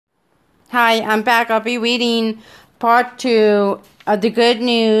Hi, I'm back. I'll be reading part 2 of the Good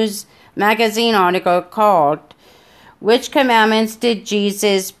News magazine article called Which Commandments Did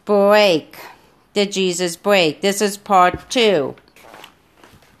Jesus Break? This is part 2.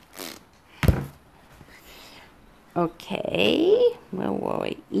 Okay, where were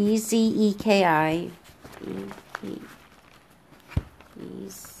we? Easy.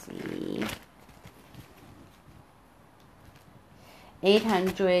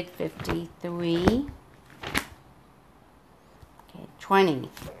 853. Okay, 20.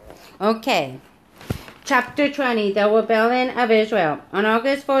 Okay. Chapter 20, the rebellion of Israel. On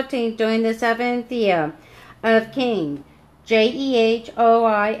August 14th, during the 7th year of King Jehoiachin,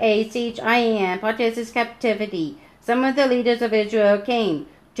 Partiz's captivity, some of the leaders of Israel came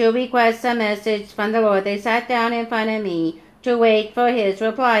to request a message from the Lord. They sat down in front of me to wait for his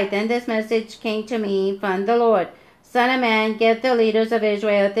reply. Then this message came to me from the Lord. Son of man, give the leaders of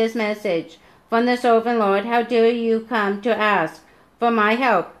Israel this message. From the sovereign Lord, how dare you come to ask for my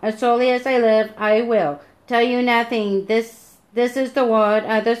help? As surely as I live, I will tell you nothing. This is the word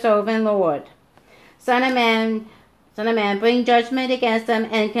of the sovereign Lord. Son of man, bring judgment against them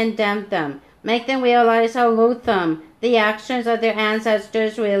and condemn them. Make them realize how loathsome the actions of their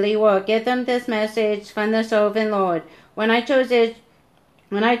ancestors really were. Give them this message from the sovereign Lord. When I chose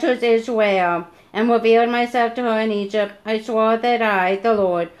Israel and revealed myself to her in Egypt, I swore that I, the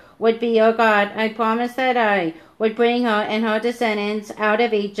Lord, would be your God. I promised that I would bring her and her descendants out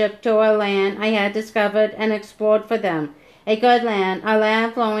of Egypt to a land I had discovered and explored for them, a good land, a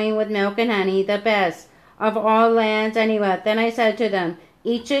land flowing with milk and honey, the best of all lands anywhere. Then I said to them,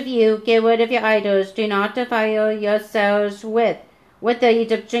 each of you, get rid of your idols. Do not defile yourselves with the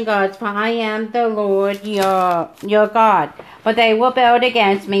Egyptian gods, for I am the Lord your God. But they rebelled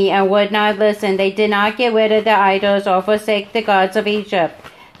against me and would not listen. They did not get rid of their idols or forsake the gods of Egypt.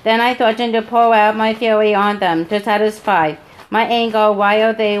 Then I threatened to pour out my fury on them to satisfy my anger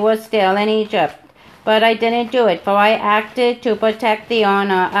while they were still in Egypt. But I didn't do it, for I acted to protect the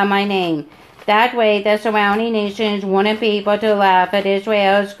honor of my name. That way the surrounding nations wouldn't be able to laugh at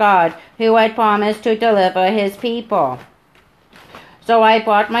Israel's God, who had promised to deliver his people. So I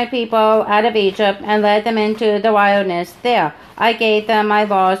brought my people out of Egypt and led them into the wilderness. There I gave them my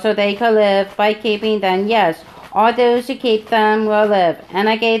laws so they could live by keeping them. Yes, all those who keep them will live. And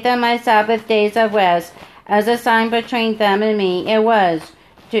I gave them my Sabbath days of rest as a sign between them and me. It was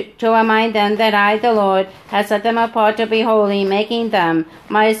to remind them that I, the Lord, had set them apart to be holy, making them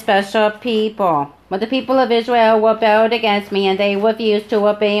my special people. But the people of Israel rebelled against me, and they refused to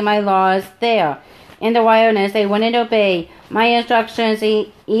obey my laws there. In the wilderness, they wouldn't obey my instructions,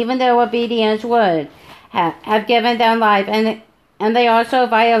 even though obedience would have given them life. And they also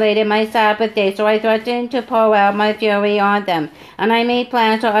violated my Sabbath day, so I threatened to pour out my fury on them. And I made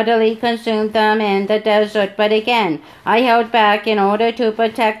plans to utterly consume them in the desert. But again, I held back in order to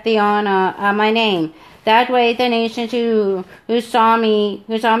protect the honor of my name. That way the nations who saw me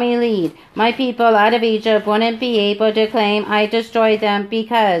lead my people out of Egypt wouldn't be able to claim I destroyed them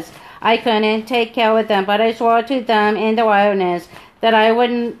because I couldn't take care of them. But I swore to them in the wilderness that I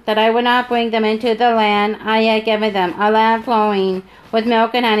would not bring them into the land I had given them, a land flowing with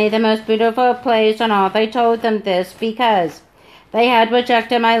milk and honey, the most beautiful place on earth. I told them this because they had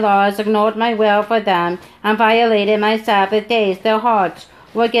rejected my laws, ignored my will for them, and violated my Sabbath days. Their hearts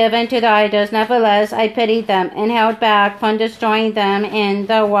were given to the idols. Nevertheless, I pitied them and held back from destroying them in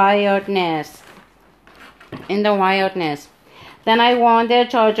the wilderness. Then I warned their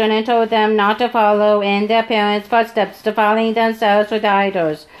children and told them not to follow in their parents' footsteps, defiling themselves with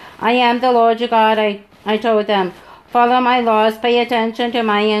idols. I am the Lord your God, I told them. Follow my laws, pay attention to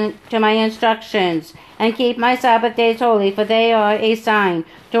my instructions, and keep my Sabbath days holy, for they are a sign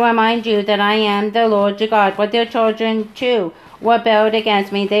to remind you that I am the Lord your God. But their children too rebelled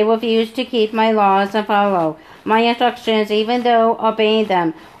against me. They refused to keep my laws and follow my instructions, even though obeying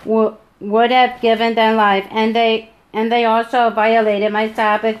them would have given them life. And they also violated my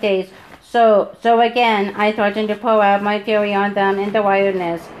Sabbath days. So again, I threatened to pour out my fury on them in the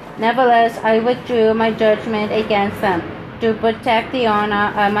wilderness. Nevertheless, I withdrew my judgment against them to protect the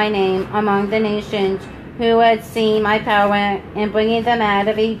honor of my name among the nations who had seen my power in bringing them out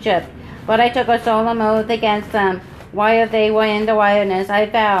of Egypt. But I took a solemn oath against them while they were in the wilderness. I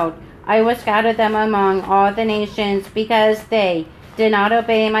vowed I would scatter them among all the nations because they did not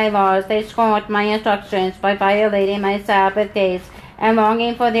obey my laws. They scorned my instructions by violating my Sabbath days and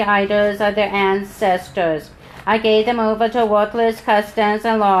longing for the idols of their ancestors. I gave them over to worthless customs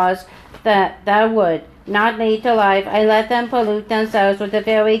and laws that would not lead to life. I let them pollute themselves with the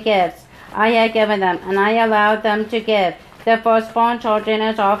very gifts I had given them, and I allowed them to give their firstborn children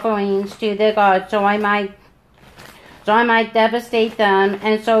as offerings to their God, so I might devastate them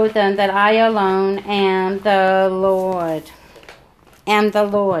and show them that I alone am the Lord.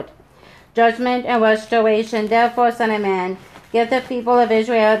 Judgment and restoration. Therefore, Son of Man, give the people of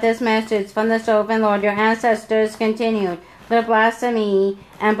Israel this message from the sovereign Lord. Your ancestors continued to blaspheme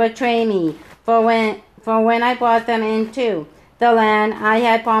and betray me. For when I brought them into the land I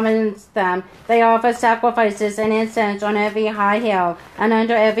had promised them, they offered sacrifices and incense on every high hill, and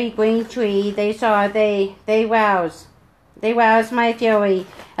under every green tree they saw. They roused my fury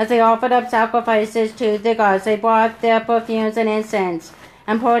as they offered up sacrifices to the gods. They brought their perfumes and incense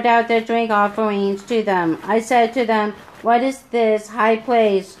and poured out their drink offerings to them. I said to them, what is this high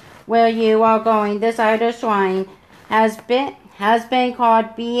place where you are going? This idol shrine has been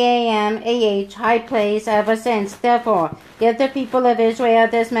called Bamah, high place, ever since. Therefore, give the people of Israel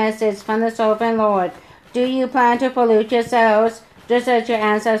this message from the sovereign Lord. Do you plan to pollute yourselves just as your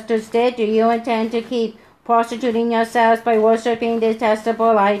ancestors did? Do you intend to keep prostituting yourselves by worshipping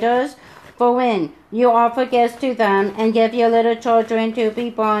detestable idols? For when you offer gifts to them and give your little children to be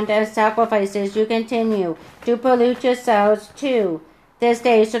burned as sacrifices, you continue to pollute yourselves too. This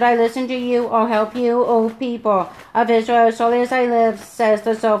day should I listen to you or help you, O people of Israel? As surely as I live, says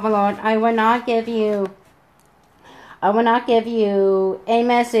the sovereign Lord, I will not give you a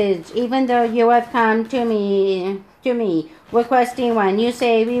message, even though you have come to me, requesting one. You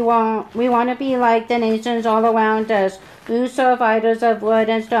say we want to be like the nations all around us, who serve idols of wood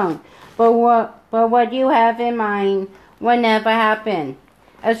and stone. But what you have in mind will never happen.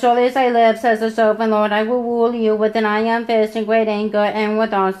 As surely as I live, says the sovereign Lord, I will rule you with an iron fist and great anger and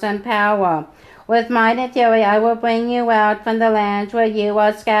with awesome power. With might and fury I will bring you out from the lands where you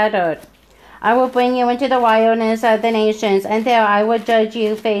are scattered. I will bring you into the wilderness of the nations, and there I will judge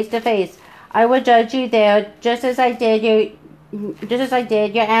you face to face. I will judge you there, just as I did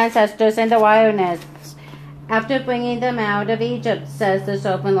your ancestors in the wilderness, after bringing them out of Egypt, says the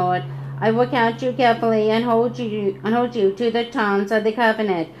sovereign Lord. I will count you carefully and hold you to the terms of the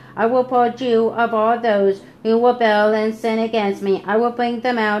covenant. I will purge you of all those who rebel and sin against me. I will bring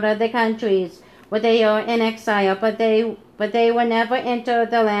them out of the countries where they are in exile, but they will never enter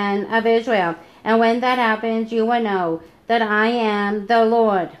the land of Israel. And when that happens, you will know that I am the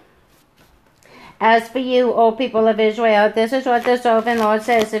Lord. As for you, O people of Israel, this is what the sovereign Lord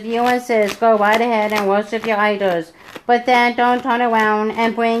says. If you insist, go right ahead and worship your idols. But then don't turn around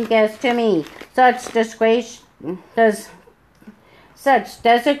and bring gifts to me. Such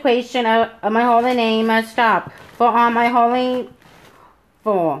desecration of my holy name must stop. For on my holy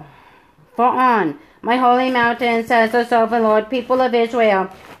mountain, says the sovereign Lord, people of Israel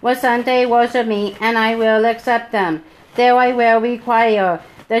will someday worship me, and I will accept them. There I will require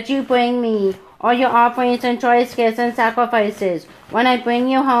that you bring me all your offerings and choice gifts and sacrifices. When I bring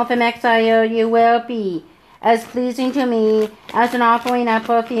you home from exile, you will be as pleasing to me as an offering of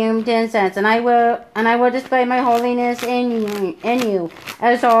perfumed incense, and I will display my holiness in you,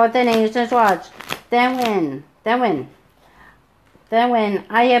 as all the nations watch. Then when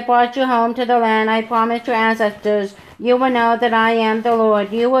I have brought you home to the land I promised your ancestors, you will know that I am the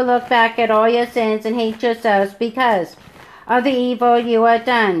Lord. You will look back at all your sins and hate yourselves because of the evil you have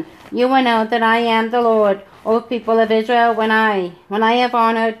done. You will know that I am the Lord, O people of Israel, when I have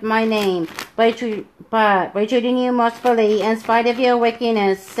honored my name by treating you mercifully in spite of your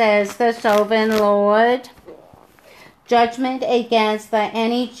wickedness, says the sovereign Lord. Judgment against the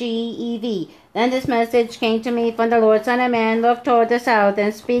Negev. Then this message came to me from the Lord. Son of man, look toward the south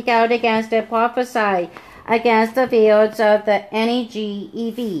and speak out against it. Prophesy against the fields of the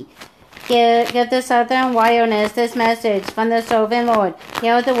Negev. Give the southern wilderness this message from the sovereign Lord.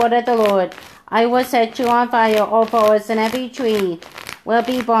 Hear the word of the Lord. I will set you on fire, O forests, and every tree will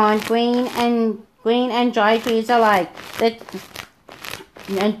be burned, green and dry trees alike.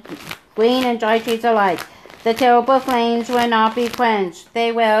 Green and dry trees alike. The terrible flames will not be quenched.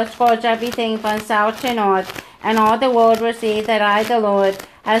 They will scorch everything from south to north, and all the world will see that I, the Lord,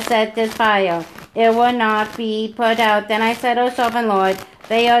 have set this fire. It will not be put out. Then I said, O sovereign Lord,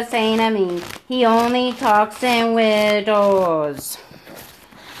 they are saying of me, he only talks in riddles.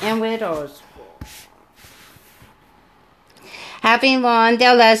 Having learned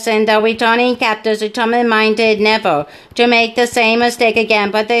their lesson, the returning captives determined-minded never to make the same mistake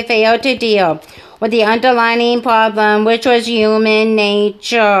again, but they failed to deal with the underlying problem, which was human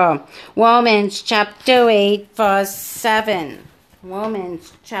nature. Romans chapter 8, verse 7.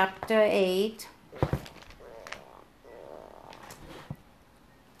 Romans chapter 8.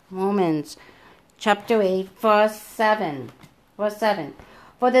 Romans chapter 8, verse 7.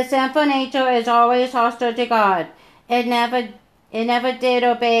 For the sinful nature is always hostile to God. It never did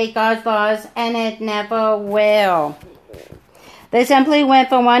obey God's laws, and it never will. They simply went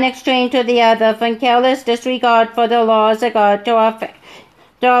from one extreme to the other, from careless disregard for the laws of God to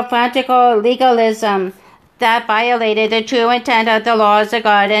a practical legalism that violated the true intent of the laws of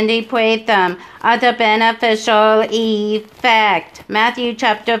God and depraved them of the beneficial effect. Matthew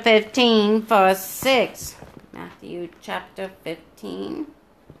chapter 15, verse 6. Matthew chapter 15.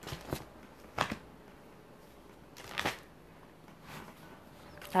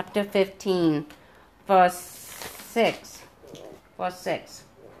 Chapter 15, verse 6. Verse 6.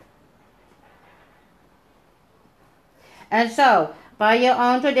 And so, by your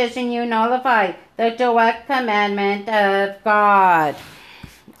own tradition, you nullify the direct commandment of God.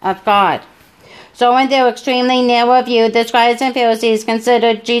 So in their extremely narrow view, the scribes and Pharisees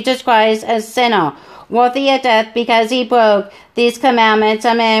considered Jesus Christ a sinner, worthy of death because he broke these commandments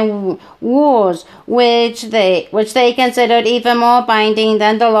and rules which they considered even more binding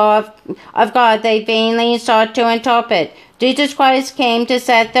than the law of God they vainly sought to interpret. Jesus Christ came to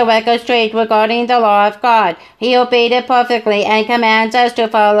set the record straight regarding the law of God. He obeyed it perfectly and commands us to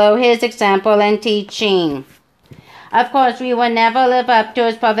follow his example and teaching. Of course, we will never live up to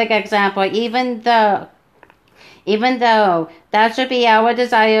his perfect example, even though that should be our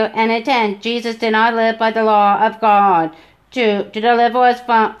desire and intent. Jesus did not live by the law of God to deliver us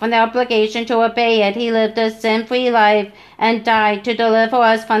from the obligation to obey it. He lived a sin-free life and died to deliver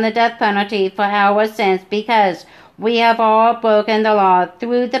us from the death penalty for our sins, because we have all broken the law.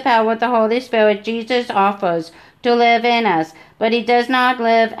 Through the power of the Holy Spirit, Jesus offers to live in us, but he does not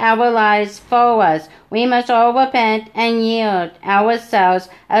live our lives for us. We must all repent and yield ourselves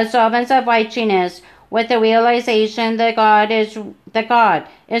as servants of righteousness, with the realization that God is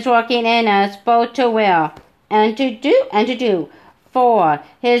working in us both to will and to do for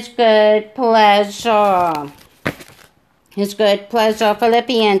his good pleasure. His good pleasure.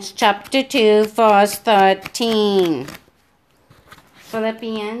 Philippians chapter 2, verse 13.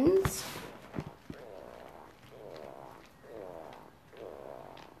 Philippians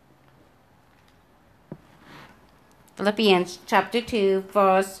chapter 2,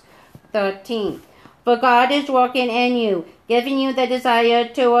 verse 13. For God is working in you, giving you the desire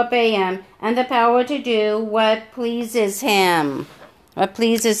to obey him and the power to do what pleases him.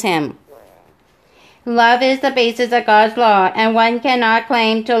 Love is the basis of God's law, and one cannot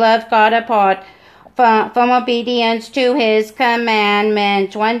claim to love God apart from obedience to his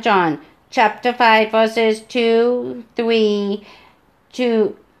commandments. 1 John chapter 5, verses 2, 3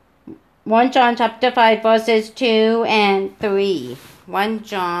 to 1 John chapter 5, verses 2 and 3. 1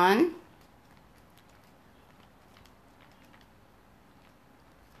 John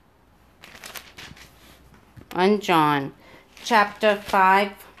chapter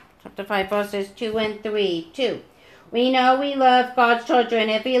 5, verses 2 and 3. 2. We know we love God's children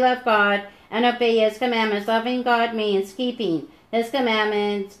if we love God and obey his commandments. Loving God means keeping his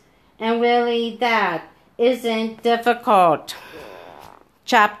commandments, and really that isn't difficult.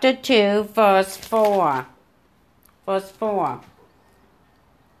 Chapter 2, verse 4. Verse 4.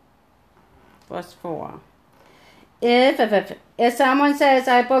 If someone says,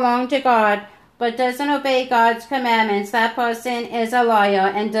 I belong to God, but doesn't obey God's commandments, that person is a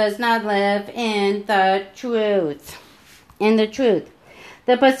liar and does not live in the truth.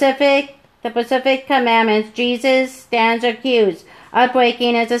 The specific commandments Jesus stands accused of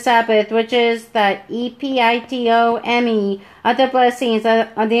breaking is the Sabbath, which is the epitome of the blessings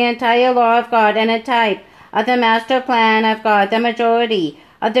of the entire law of God and a type of the master plan of God. The majority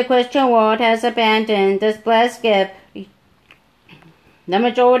of the Christian world has abandoned this blessed gift. The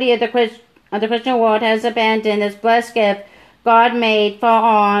majority of the Christian world has abandoned this blessed gift God made for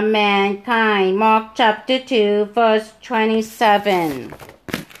all mankind. Mark chapter 2, verse 27.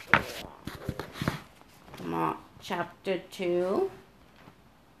 Mark chapter 2.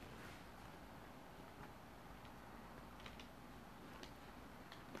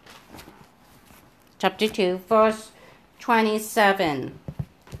 Chapter 2, verse 27.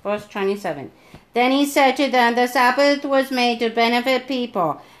 Verse 27. Then he said to them, the Sabbath was made to benefit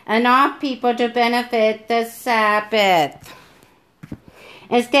people, and not people to benefit the Sabbath.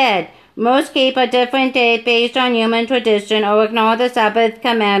 Instead, most keep a different date based on human tradition or ignore the Sabbath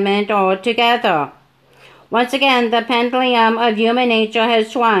commandment altogether. Once again, the pendulum of human nature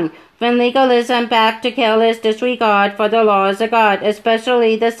has swung from legalism back to careless disregard for the laws of God,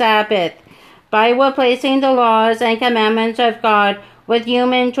 especially the Sabbath. By replacing the laws and commandments of God with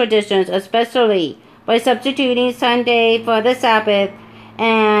human traditions, especially by substituting Sunday for the Sabbath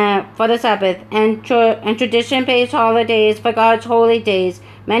and tradition-based holidays for God's holy days,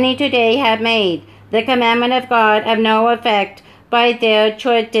 many today have made the commandment of God of no effect by their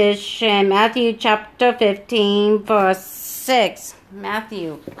tradition. Matthew chapter 15, verse 6.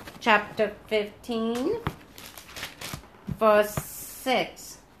 Matthew chapter 15, verse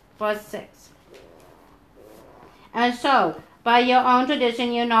 6. Verse 6. And so, by your own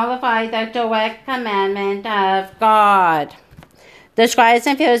tradition, you nullify the direct commandment of God. The scribes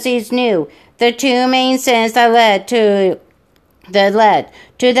and Pharisees knew the two main sins that led to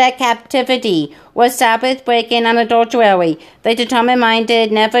that captivity was Sabbath breaking and adultery. They determined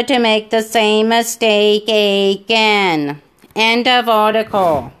never to make the same mistake again. End of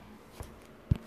article.